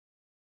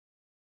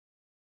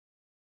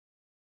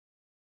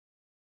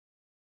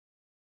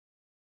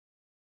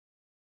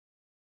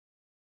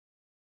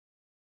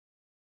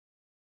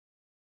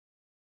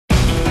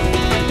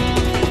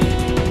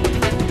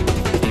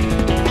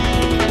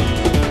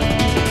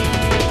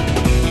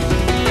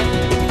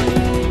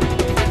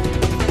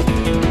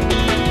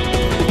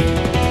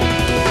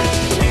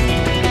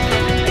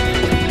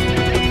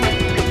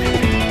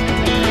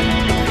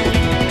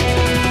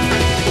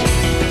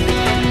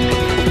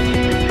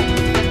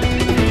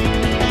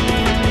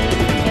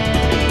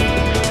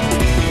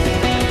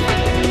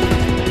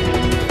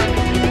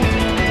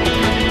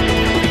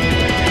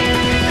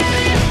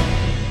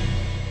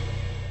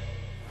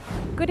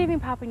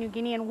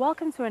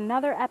welcome to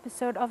another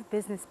episode of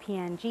Business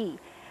PNG.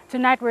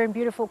 Tonight we're in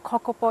beautiful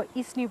Kokopo,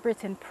 East New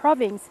Britain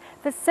Province,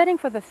 the setting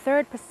for the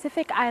third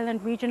Pacific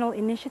Island Regional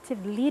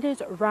Initiative Leaders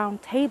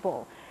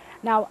Roundtable.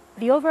 Now,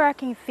 the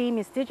overarching theme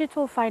is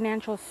digital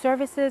financial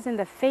services in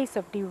the face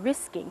of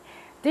de-risking.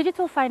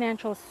 Digital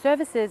financial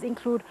services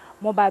include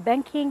mobile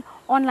banking,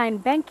 online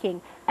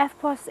banking,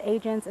 FPOS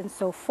agents, and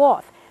so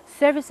forth.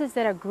 Services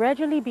that are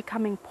gradually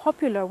becoming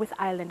popular with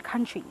island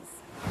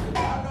countries.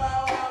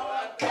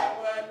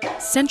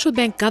 Central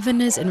bank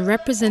governors and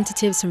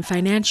representatives from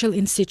financial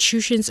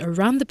institutions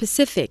around the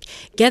Pacific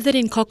gathered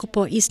in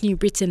Kokopo, East New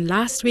Britain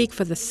last week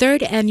for the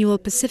third annual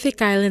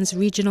Pacific Islands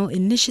Regional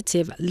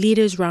Initiative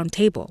Leaders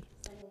Roundtable.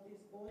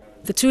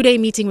 The two-day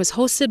meeting was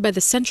hosted by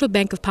the Central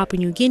Bank of Papua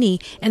New Guinea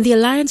and the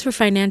Alliance for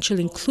Financial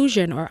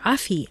Inclusion, or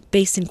AFI,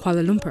 based in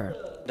Kuala Lumpur.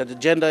 The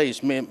agenda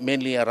is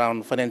mainly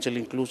around financial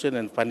inclusion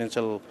and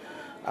financial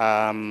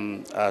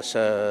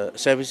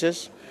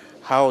services,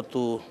 how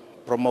to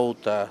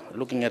promote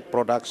looking at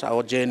products,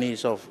 our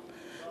journeys of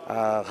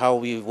how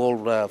we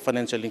evolve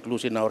financial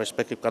inclusion in our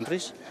respective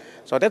countries.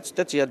 So that's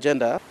the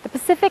agenda. The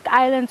Pacific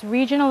Islands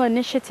Regional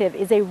Initiative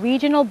is a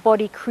regional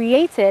body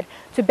created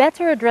to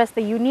better address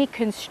the unique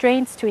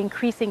constraints to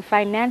increasing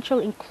financial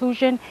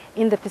inclusion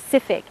in the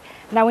Pacific.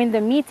 Now, in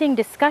the meeting,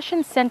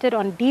 discussion centered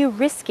on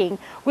de-risking,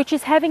 which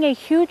is having a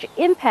huge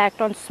impact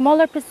on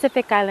smaller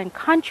Pacific Island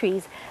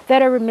countries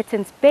that are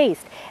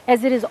remittance-based,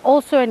 as it is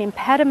also an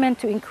impediment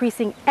to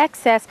increasing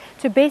access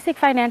to basic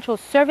financial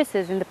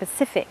services in the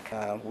Pacific.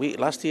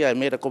 Last year I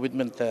made a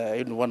commitment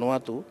in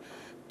Vanuatu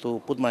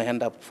to put my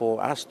hand up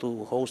for us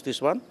to host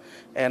this one,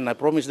 and I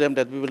promised them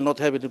that we will not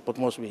have it in Port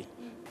Moresby.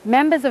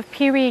 Members of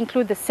PIRI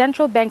include the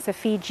central banks of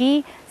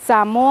Fiji,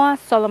 Samoa,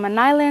 Solomon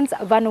Islands,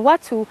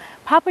 Vanuatu,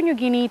 Papua New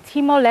Guinea,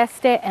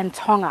 Timor-Leste, and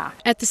Tonga.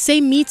 At the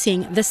same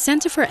meeting, the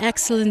Center for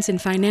Excellence in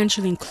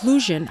Financial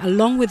Inclusion,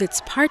 along with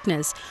its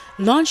partners,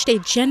 launched a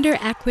gender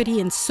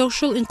equity and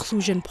social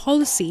inclusion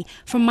policy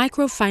for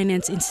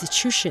microfinance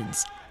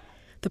institutions.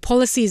 The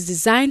policy is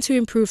designed to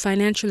improve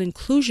financial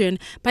inclusion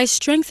by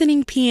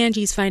strengthening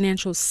PNG's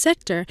financial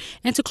sector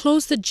and to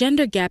close the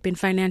gender gap in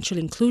financial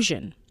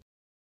inclusion.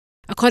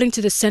 According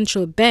to the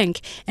central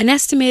bank, an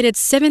estimated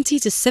 70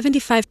 to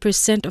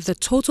 75% of the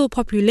total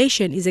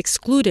population is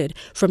excluded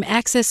from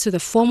access to the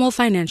formal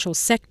financial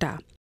sector.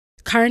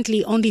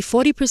 Currently, only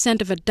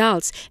 40% of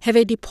adults have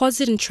a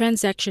deposit and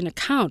transaction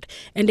account,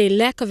 and a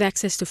lack of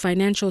access to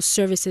financial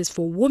services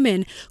for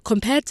women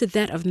compared to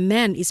that of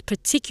men is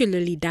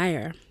particularly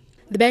dire.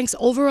 The bank's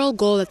overall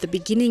goal at the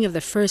beginning of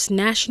the first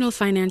National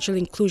Financial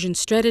Inclusion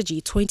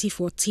Strategy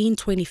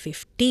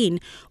 2014-2015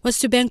 was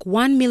to bank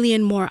 1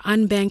 million more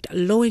unbanked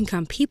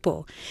low-income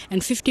people,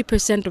 and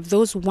 50% of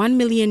those 1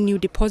 million new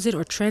deposit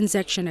or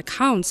transaction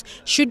accounts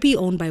should be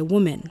owned by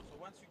women.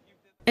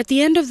 At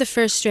the end of the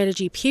first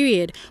strategy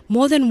period,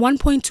 more than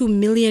 1.2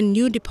 million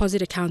new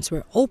deposit accounts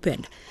were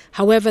opened.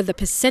 However, the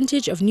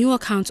percentage of new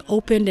accounts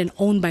opened and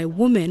owned by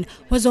women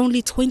was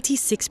only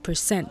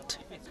 26%.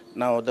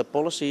 Now, the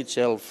policy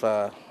itself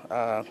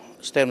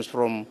stems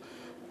from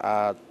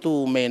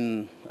two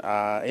main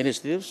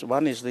initiatives.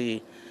 One is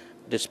the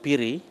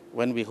SPIRI.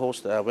 When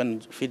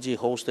Fiji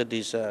hosted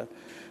this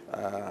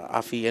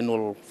AFI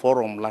annual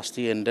forum last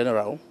year in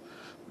Denarau,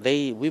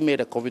 we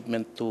made a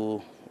commitment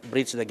to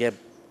bridge the gap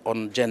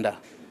on gender.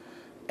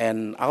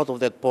 And out of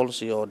that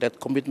policy or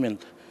that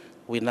commitment,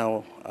 we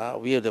are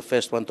the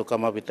first one to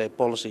come up with a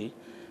policy,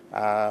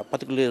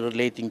 particularly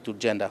relating to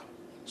gender.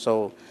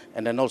 So,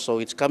 and then also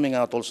it's coming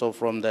out also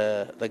from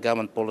the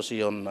government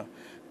policy on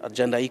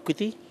gender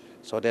equity.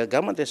 So the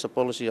government has a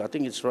policy, I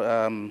think it's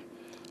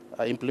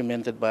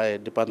implemented by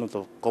Department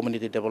of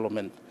Community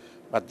Development,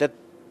 but that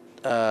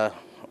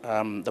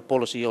the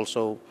policy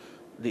also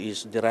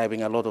is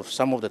deriving a lot of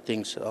some of the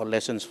things or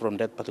lessons from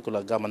that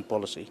particular government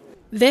policy.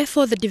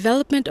 Therefore, the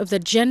development of the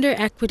gender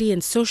equity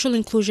and social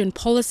inclusion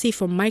policy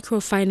for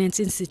microfinance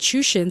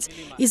institutions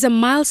is a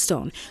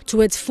milestone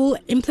towards full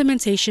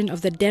implementation of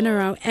the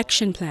Denarau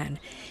Action Plan,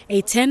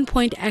 a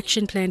 10-point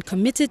action plan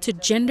committed to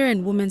gender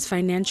and women's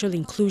financial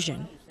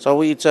inclusion.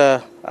 So it's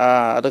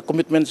the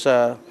commitments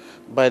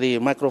by the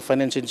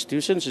microfinance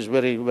institutions is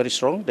very, very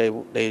strong.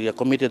 They are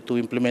committed to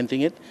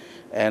implementing it,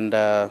 and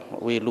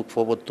we look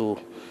forward to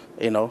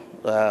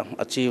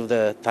achieve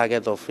the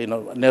target of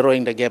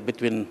narrowing the gap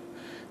between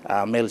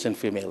males and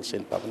females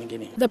in Papua New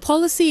Guinea. The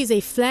policy is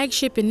a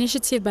flagship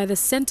initiative by the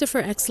Center for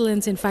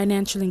Excellence in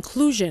Financial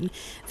Inclusion,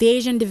 the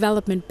Asian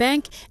Development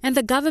Bank, and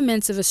the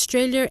governments of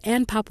Australia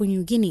and Papua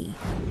New Guinea.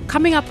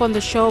 Coming up on the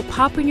show,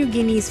 Papua New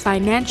Guinea's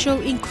financial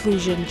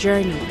inclusion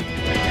journey.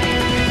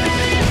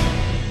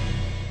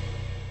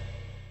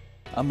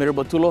 I'm Mira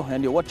Batulo,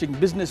 and you're watching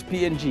Business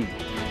PNG.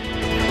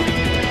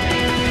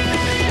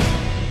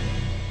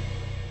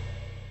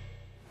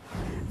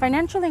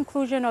 Financial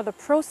inclusion, or the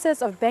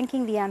process of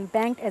banking the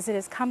unbanked as it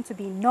has come to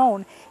be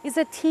known, is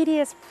a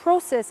tedious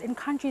process in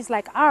countries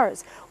like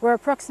ours, where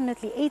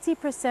approximately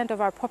 80%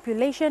 of our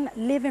population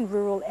live in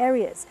rural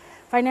areas.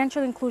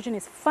 Financial inclusion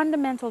is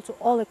fundamental to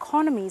all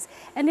economies,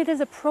 and it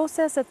is a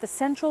process that the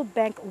central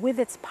bank with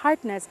its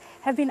partners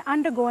have been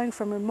undergoing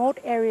from remote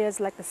areas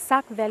like the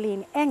Sak Valley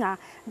in Enga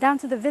down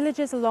to the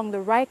villages along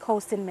the Rai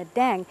coast in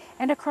Medang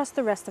and across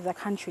the rest of the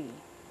country.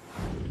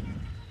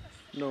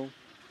 No.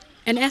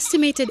 An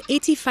estimated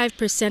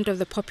 85% of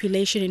the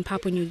population in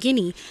Papua New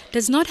Guinea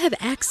does not have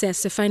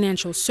access to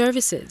financial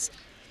services.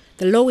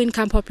 The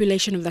low-income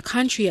population of the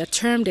country are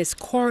termed as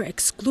core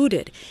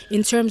excluded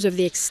in terms of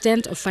the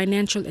extent of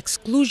financial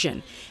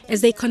exclusion,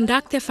 as they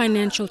conduct their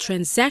financial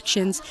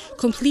transactions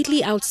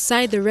completely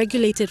outside the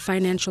regulated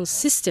financial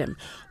system,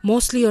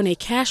 mostly on a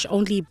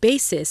cash-only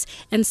basis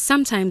and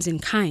sometimes in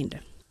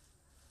kind.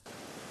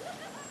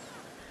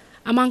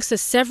 Amongst the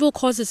several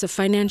causes of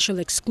financial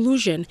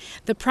exclusion,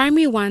 the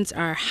primary ones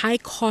are high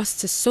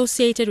costs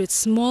associated with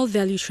small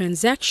value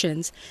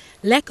transactions,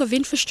 lack of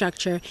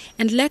infrastructure,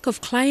 and lack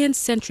of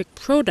client-centric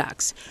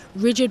products,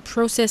 rigid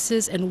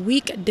processes, and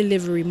weak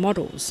delivery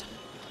models.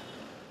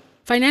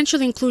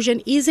 Financial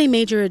inclusion is a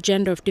major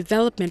agenda of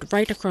development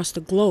right across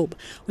the globe,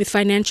 with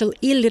financial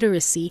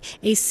illiteracy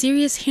a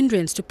serious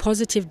hindrance to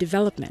positive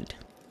development.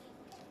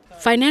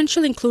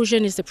 Financial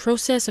inclusion is the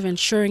process of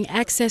ensuring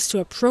access to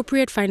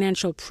appropriate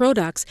financial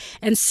products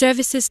and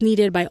services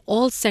needed by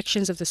all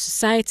sections of the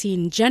society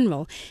in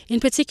general, in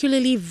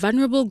particularly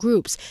vulnerable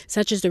groups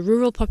such as the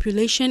rural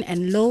population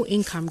and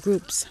low-income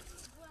groups.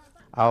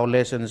 Our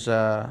lessons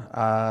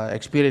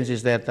experience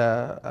is that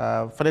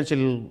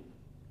financial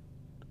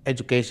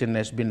education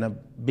has been the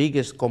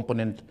biggest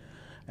component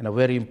and a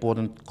very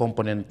important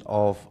component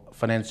of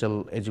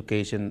financial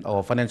education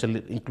or financial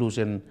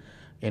inclusion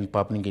in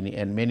Papua New Guinea,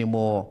 and many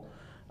more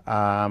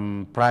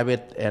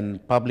private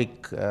and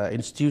public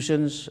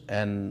institutions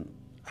and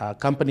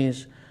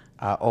companies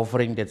are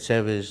offering that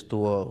service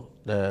to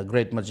the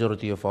great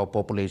majority of our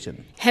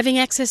population. Having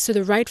access to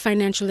the right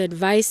financial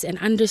advice and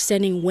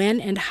understanding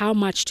when and how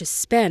much to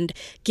spend,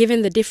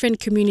 given the different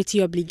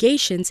community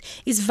obligations,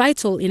 is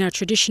vital in our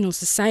traditional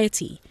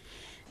society.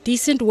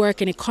 Decent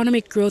work and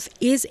economic growth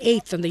is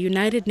 8th on the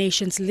United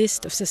Nations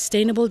list of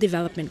Sustainable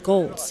Development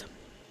Goals.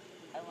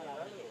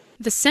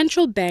 The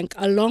central bank,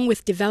 along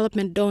with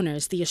development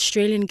donors, the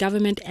Australian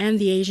government and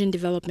the Asian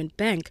Development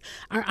Bank,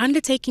 are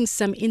undertaking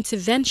some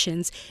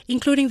interventions,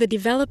 including the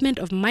development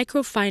of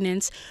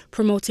microfinance,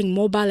 promoting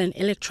mobile and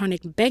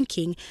electronic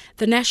banking,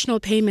 the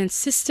national payment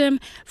system,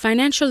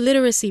 financial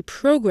literacy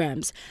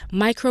programs,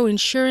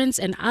 microinsurance,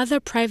 and other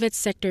private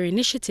sector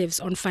initiatives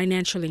on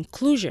financial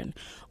inclusion,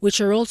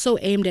 which are also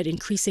aimed at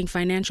increasing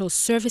financial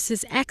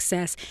services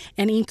access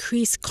and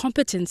increased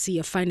competency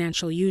of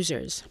financial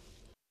users.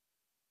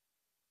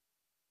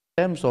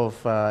 In terms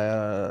of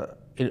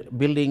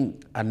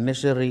building a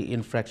necessary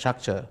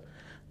infrastructure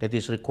that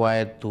is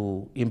required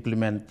to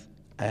implement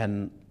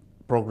and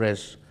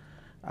progress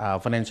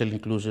financial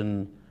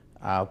inclusion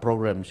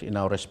programs in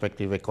our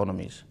respective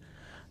economies.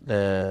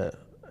 The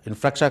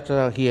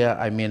infrastructure here,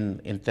 I mean,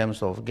 in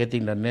terms of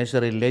getting the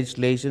necessary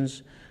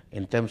legislations,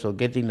 in terms of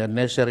getting the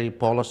necessary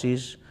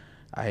policies.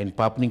 In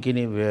Papua New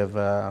Guinea, we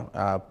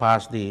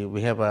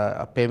have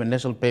a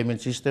national payment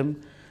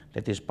system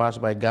that is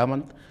passed by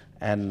government,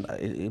 and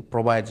it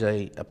provides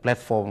a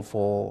platform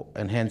for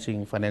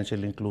enhancing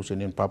financial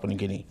inclusion in Papua New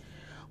Guinea.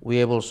 We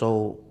have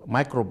also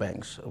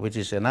microbanks, which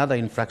is another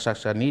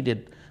infrastructure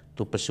needed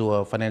to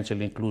pursue financial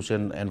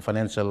inclusion and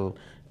financial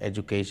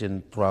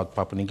education throughout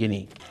Papua New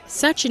Guinea.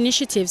 Such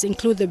initiatives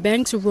include the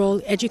bank's role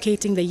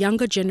educating the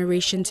younger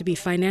generation to be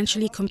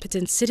financially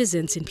competent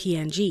citizens in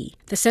PNG.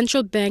 The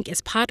central bank, as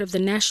part of the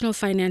National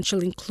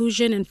Financial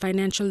Inclusion and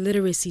Financial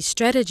Literacy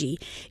Strategy,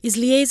 is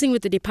liaising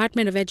with the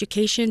Department of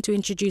Education to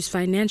introduce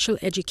financial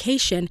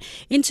education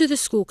into the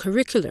school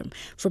curriculum,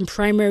 from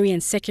primary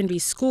and secondary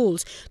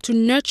schools, to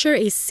nurture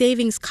a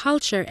savings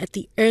culture at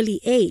the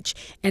early age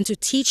and to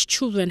teach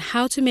children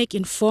how to make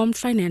informed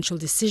financial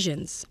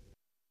decisions.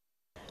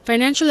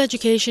 Financial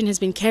education has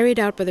been carried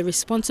out by the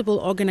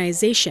responsible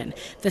organization,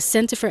 the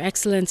Center for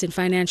Excellence in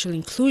Financial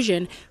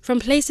Inclusion,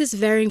 from places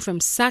varying from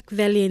Sak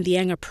Valley in the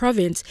Enga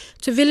province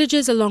to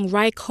villages along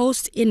Rai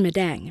Coast in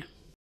Medang.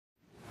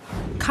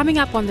 Coming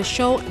up on the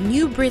show,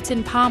 New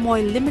Britain Palm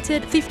Oil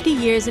Limited, 50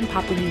 years in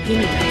Papua New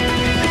Guinea.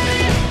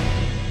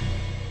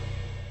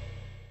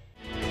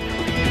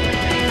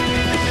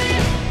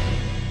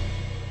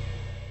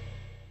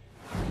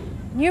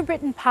 New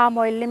Britain Palm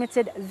Oil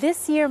Limited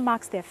this year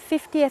marks their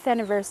 50th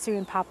anniversary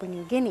in Papua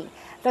New Guinea.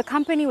 The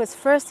company was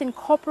first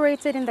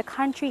incorporated in the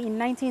country in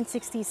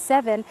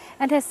 1967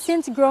 and has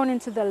since grown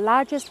into the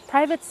largest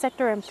private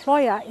sector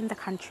employer in the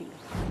country.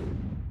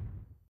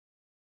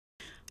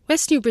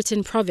 West New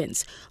Britain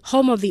Province,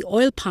 home of the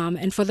oil palm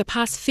and for the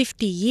past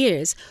 50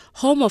 years,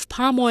 home of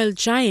palm oil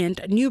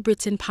giant New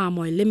Britain Palm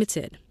Oil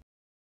Limited.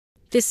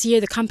 This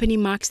year, the company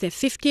marks their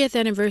 50th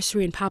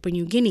anniversary in Papua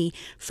New Guinea,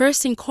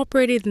 first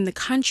incorporated in the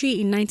country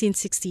in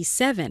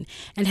 1967,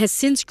 and has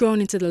since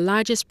grown into the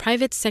largest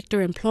private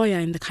sector employer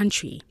in the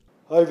country.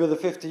 Over the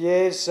 50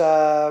 years,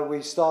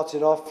 we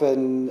started off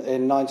in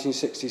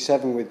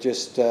 1967 with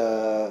just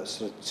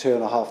sort of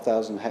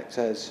 2,500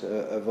 hectares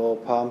of oil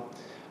palm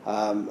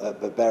at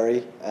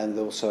Baberi and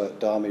also at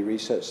Dami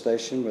Research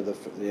Station, where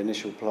the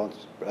initial plant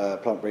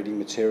breeding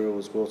material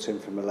was brought in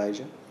from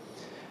Malaysia.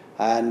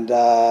 And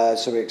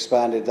so we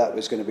expanded. That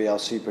was going to be our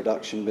seed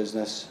production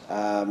business,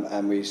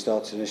 and we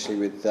started initially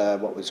with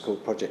what was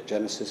called Project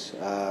Genesis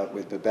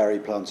with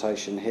Baberi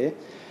plantation here.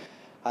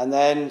 And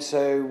then,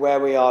 so where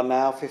we are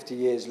now, 50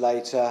 years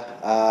later,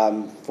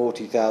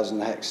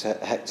 40,000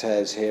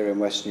 hectares here in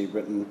West New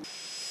Britain.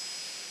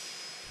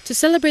 To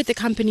celebrate the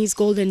company's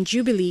Golden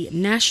Jubilee,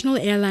 national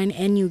airline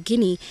Air New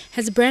Guinea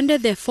has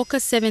branded their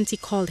Fokker 70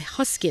 called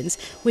Hoskins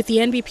with the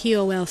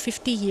NBPOL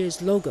 50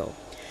 years logo.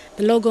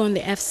 The logo on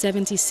the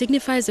F-70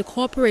 signifies the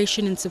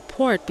cooperation and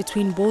support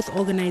between both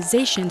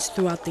organizations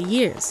throughout the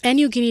years. Air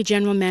New Guinea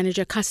General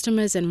Manager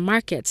Customers and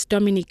Markets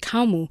Dominic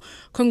Kaumu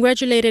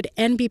congratulated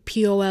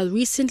NBPOL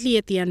recently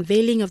at the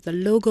unveiling of the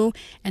logo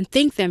and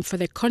thanked them for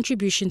their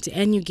contribution to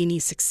Air New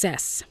Guinea's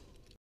success.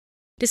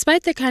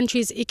 Despite the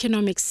country's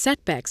economic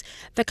setbacks,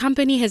 the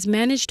company has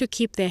managed to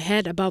keep their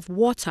head above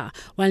water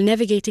while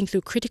navigating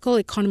through critical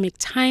economic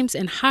times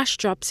and harsh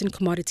drops in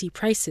commodity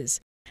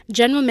prices.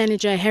 General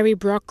Manager Harry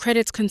Brock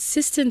credits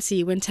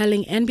consistency when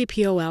telling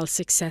NBPOL's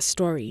success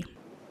story.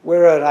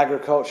 We're an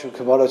agricultural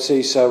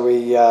commodity, so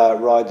we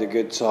ride the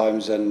good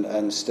times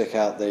and stick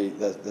out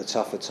the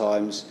tougher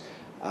times.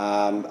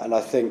 And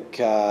I think,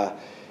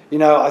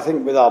 I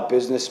think with our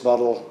business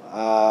model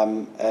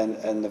and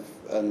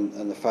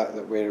the fact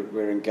that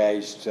we're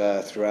engaged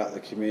throughout the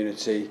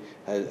community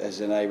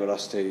has enabled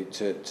us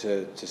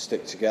to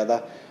stick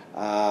together.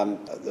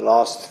 The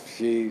last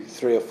 3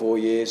 or 4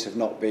 years have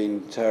not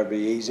been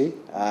terribly easy.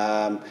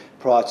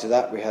 Prior to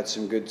that, we had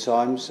some good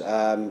times,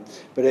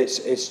 but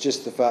it's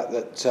just the fact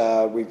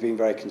that we've been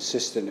very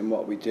consistent in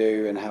what we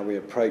do and how we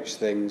approach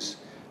things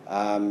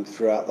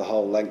throughout the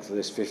whole length of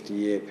this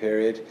 50-year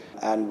period,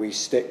 and we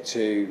stick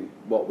to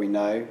what we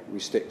know. We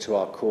stick to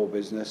our core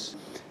business,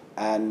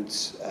 and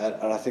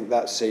I think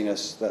that's seen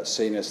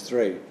us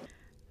through.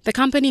 The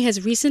company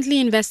has recently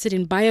invested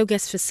in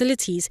biogas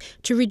facilities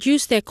to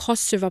reduce their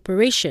costs of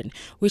operation,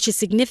 which is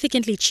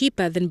significantly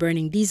cheaper than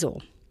burning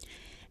diesel.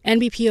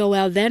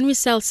 NBPOL then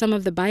resells some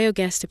of the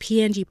biogas to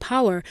PNG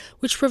Power,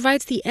 which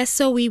provides the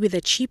SOE with a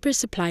cheaper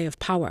supply of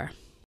power.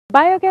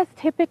 Biogas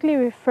typically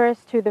refers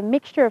to the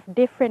mixture of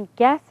different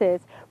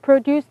gases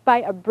produced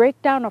by a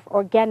breakdown of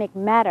organic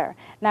matter.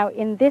 Now,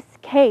 in this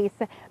case,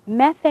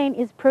 methane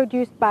is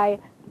produced by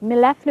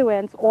mill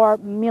effluents or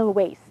mill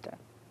waste.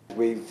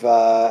 We've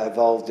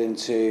evolved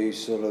into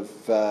sort of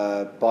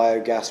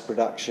biogas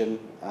production,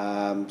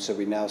 so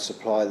we now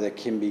supply the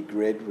Kimby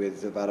grid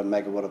with about 1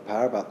 megawatt of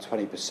power, about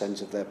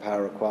 20% of their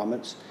power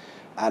requirements,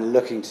 and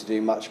looking to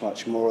do much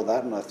more of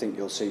that, and I think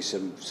you'll see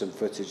some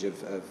footage of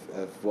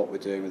what we're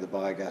doing with the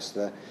biogas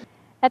there.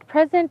 At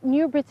present,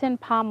 New Britain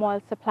Palm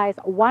Oil supplies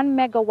 1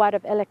 megawatt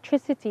of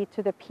electricity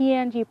to the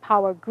PNG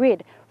Power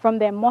grid from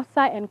their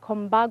Mosa and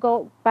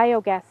Combago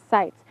biogas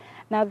sites.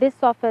 Now, this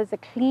offers a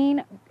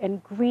clean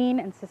and green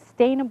and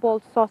sustainable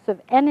source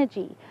of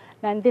energy,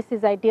 and this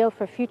is ideal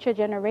for future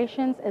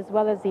generations as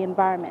well as the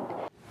environment.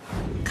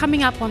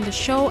 Coming up on the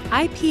show,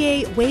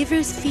 IPA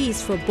waivers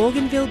fees for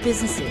Bougainville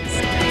businesses.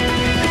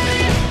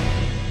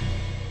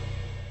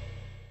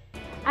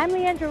 I'm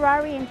Leanne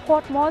Gerari in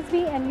Port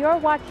Moresby, and you're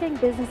watching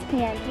Business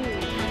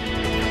PNG.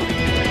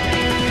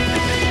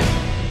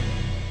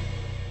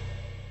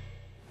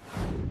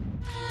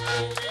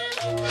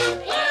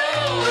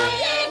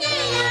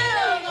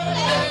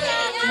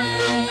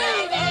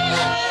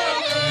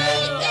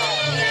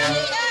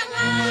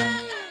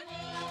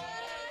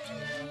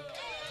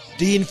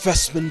 The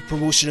Investment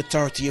Promotion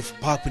Authority of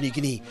Papua New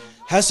Guinea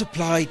has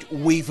applied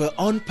waiver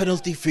on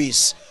penalty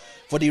fees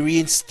for the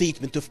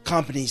reinstatement of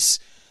companies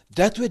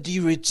that were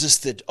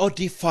deregistered or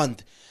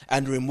defunded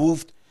and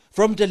removed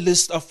from the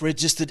list of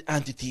registered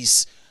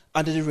entities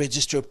under the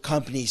Register of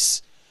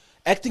Companies.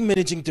 Acting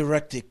Managing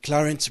Director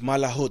Clarence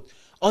Malahut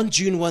on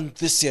June 1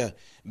 this year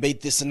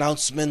made this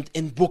announcement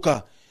in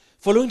Buka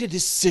following the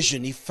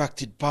decision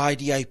effected by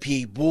the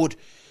IPA board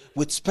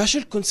with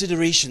special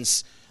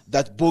considerations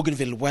that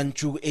Bougainville went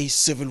through a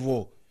civil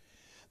war.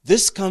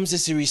 This comes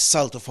as a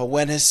result of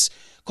awareness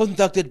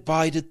conducted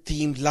by the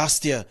team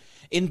last year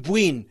in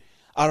Buin,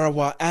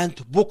 Arawa and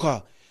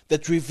Buka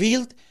that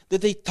revealed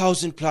that a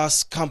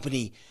 1,000-plus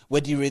company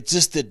were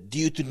deregistered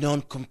due to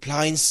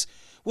non-compliance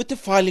with the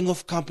filing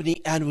of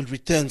company annual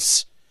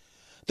returns.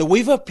 The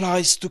waiver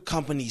applies to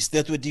companies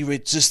that were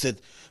deregistered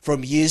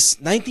from years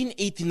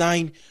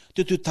 1989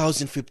 to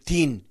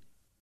 2015.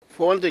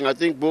 For one thing, I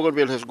think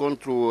Bougainville has gone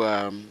through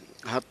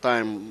hard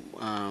time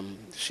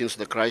since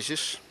the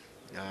crisis.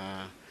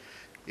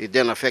 It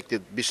then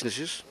affected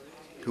businesses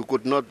who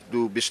could not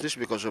do business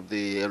because of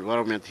the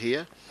environment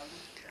here.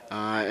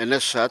 And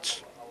as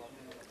such,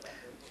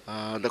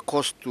 The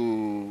cost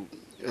to,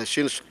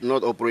 since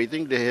not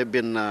operating, they have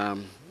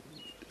been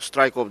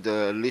strike off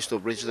the list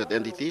of registered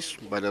entities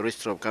by the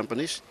register of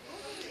companies,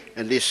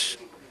 and this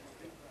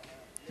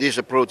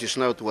approach is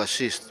now to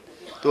assist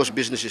those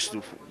businesses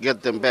to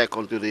get them back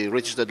onto the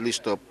registered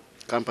list of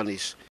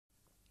companies.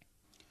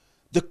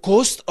 The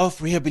cost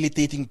of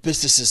rehabilitating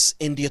businesses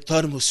in the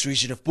autonomous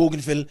region of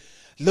Bougainville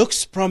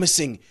looks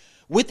promising,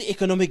 with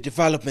economic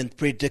development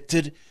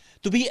predicted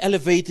to be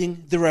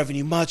elevating the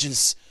revenue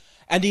margins,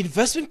 and the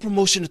Investment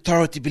Promotion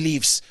Authority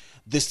believes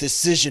this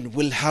decision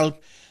will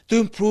help to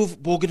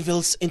improve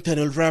Bougainville's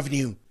internal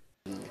revenue.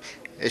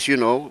 As you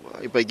know,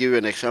 if I give you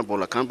an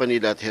example, a company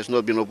that has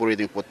not been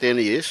operating for 10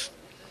 years,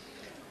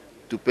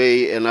 to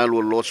pay an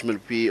annual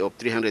lodgement fee of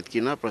 300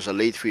 kina plus a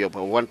late fee of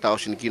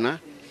 1,000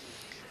 kina,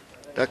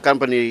 that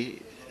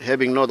company,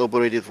 having not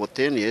operated for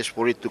 10 years,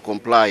 for it to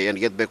comply and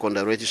get back on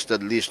the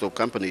registered list of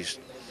companies,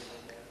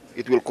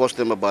 it will cost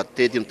them about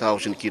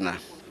 13,000 kina.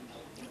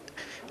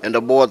 And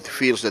the board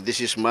feels that this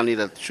is money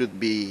that should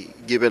be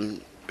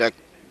given back,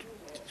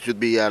 should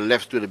be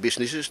left to the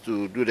businesses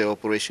to do their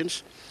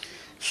operations.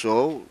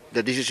 So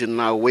the decision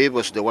now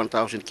waivers the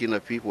 1,000 kina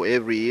fee for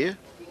every year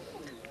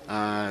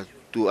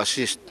to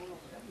assist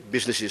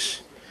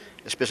businesses,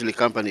 especially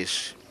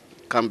companies,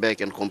 come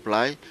back and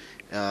comply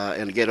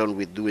and get on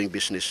with doing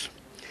business.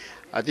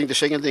 I think the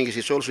second thing is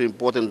it's also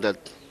important that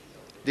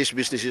these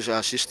businesses are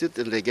assisted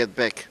and they get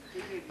back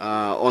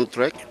on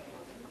track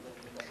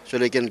so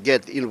they can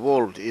get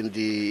involved in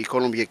the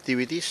economic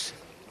activities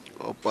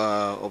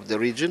of the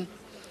region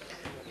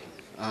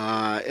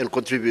and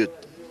contribute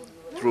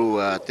through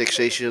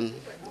taxation,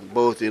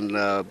 both in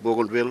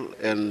Bougainville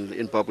and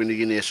in Papua New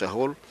Guinea as a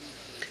whole,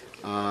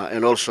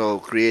 and also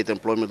create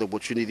employment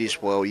opportunities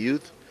for our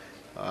youth.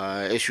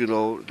 As you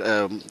know,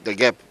 the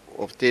gap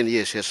of 10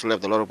 years has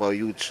left a lot of our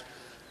youths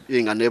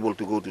being unable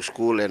to go to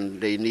school, and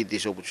they need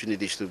these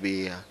opportunities to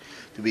be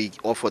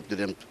offered to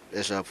them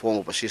as a form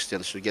of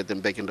assistance to get them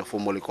back in the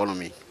formal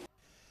economy.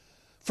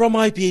 From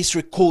IPA's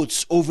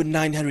records, over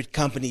 900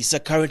 companies are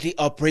currently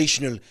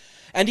operational,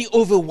 and the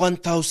over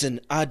 1,000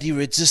 are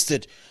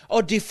deregistered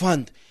or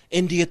defunded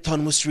in the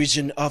autonomous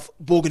region of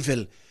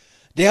Bougainville.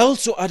 There are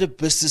also other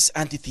business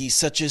entities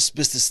such as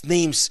business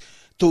names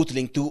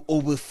totaling to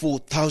over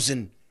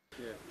 4,000.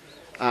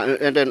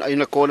 And then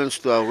in accordance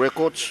to our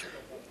records,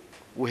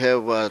 we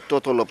have a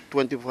total of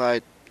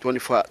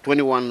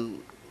 21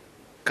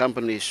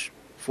 companies,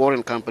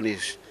 foreign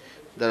companies,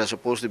 that are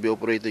supposed to be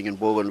operating in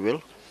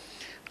Bougainville.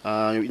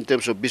 In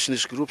terms of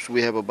business groups,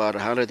 we have about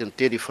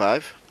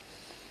 135.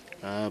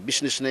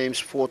 Business names,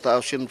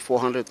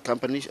 4,400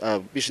 companies,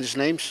 business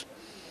names.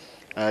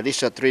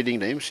 These are trading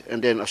names,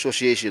 and then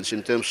associations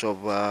in terms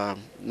of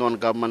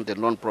non-government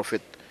and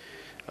non-profit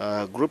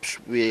groups.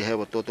 We have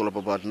a total of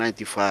about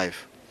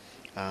 95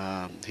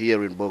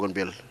 here in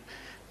Bougainville.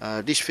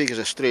 These figures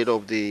are straight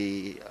off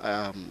the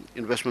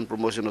Investment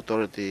Promotion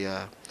Authority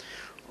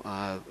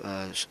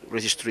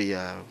registry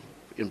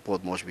in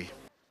Port Moresby.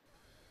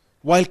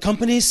 While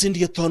companies in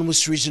the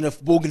autonomous region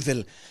of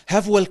Bougainville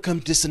have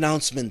welcomed this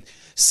announcement,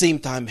 same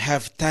time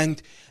have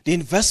thanked the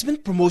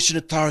Investment Promotion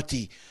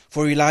Authority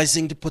for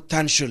realizing the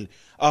potential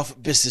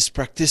of business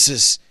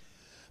practices.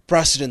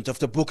 President of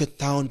the Bukit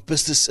Town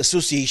Business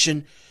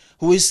Association,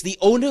 who is the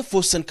owner for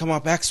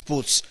Sankamap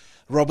Exports,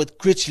 Robert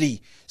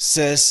Critchley,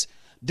 says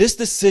this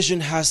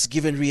decision has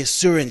given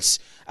reassurance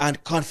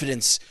and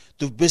confidence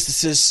to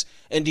businesses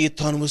in the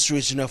autonomous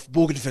region of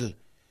Bougainville.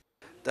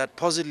 That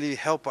positively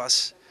help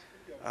us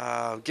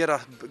get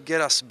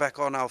us back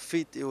on our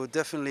feet. It will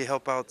definitely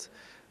help out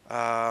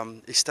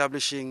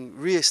re-establishing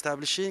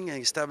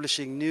and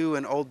establishing new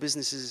and old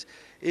businesses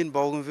in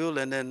Bougainville,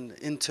 and then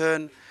in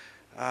turn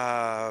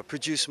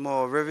produce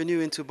more revenue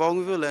into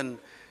Bougainville and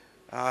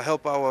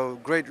help our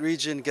great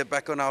region get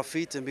back on our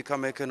feet and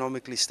become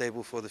economically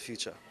stable for the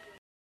future.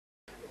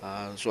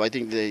 So I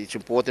think that it's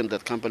important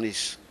that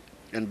companies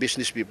and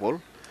business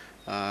people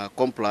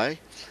comply.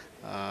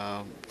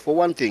 For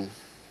one thing,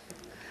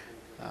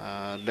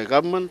 the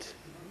government,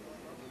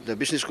 the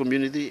business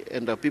community,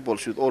 and the people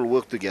should all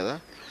work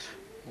together.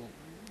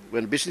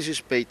 When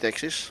businesses pay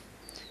taxes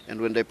and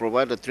when they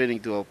provide the training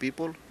to our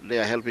people, they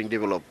are helping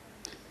develop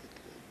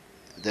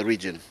the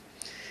region.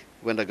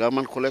 When the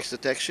government collects the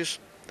taxes,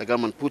 the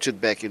government puts it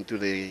back into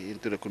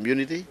the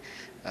community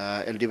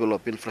and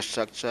develop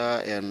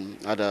infrastructure and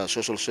other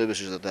social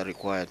services that are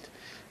required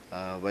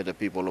by the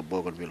people of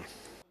Bougainville.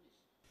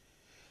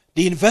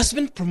 The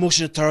Investment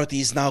Promotion Authority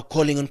is now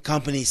calling on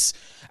companies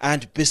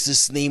and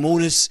business name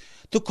owners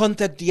to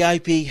contact the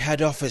IPA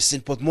head office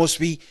in Port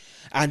Moresby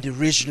and the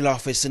regional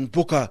office in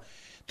Buka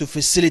to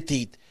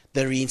facilitate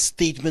the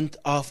reinstatement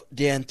of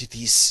their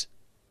entities.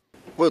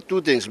 Well,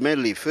 two things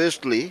mainly.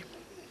 Firstly,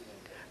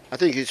 I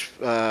think it's,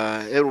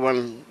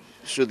 everyone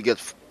should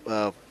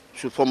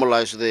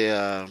formalize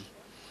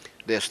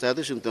their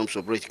status in terms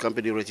of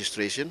company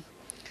registration,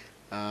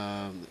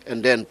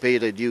 and then pay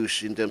the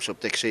dues in terms of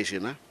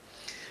taxation.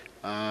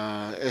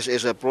 As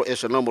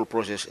a normal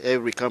process,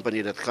 every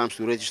company that comes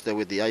to register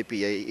with the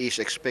IPA is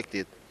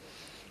expected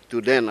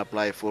to then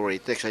apply for a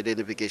tax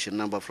identification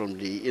number from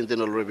the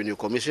Internal Revenue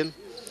Commission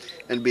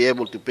and be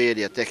able to pay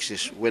their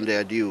taxes when they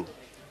are due.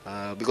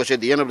 Because at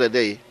the end of the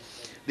day,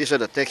 these are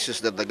the taxes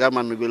that the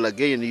government will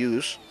again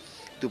use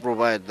to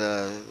provide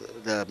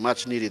the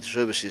much needed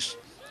services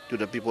to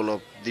the people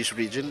of this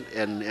region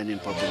and in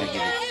Papua New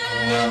Guinea.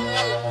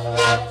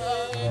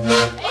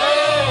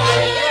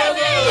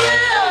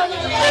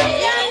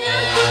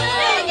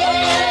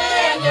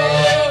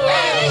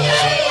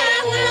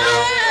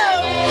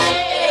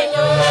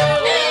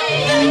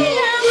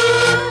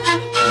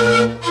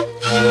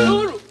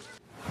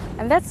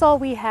 And that's all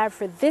we have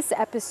for this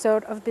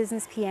episode of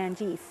Business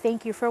PNG.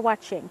 Thank you for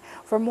watching.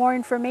 For more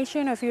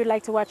information, or if you'd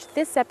like to watch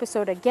this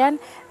episode again,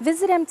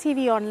 visit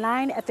MTV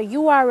online at the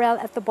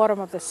URL at the bottom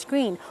of the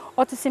screen,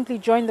 or to simply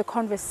join the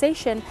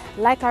conversation,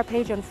 like our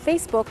page on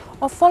Facebook,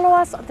 or follow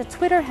us on the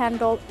Twitter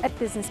handle at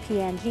Business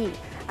PNG.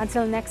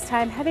 Until next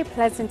time, have a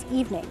pleasant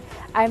evening.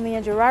 I'm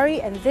Leanne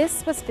Jarari, and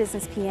this was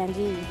Business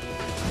PNG.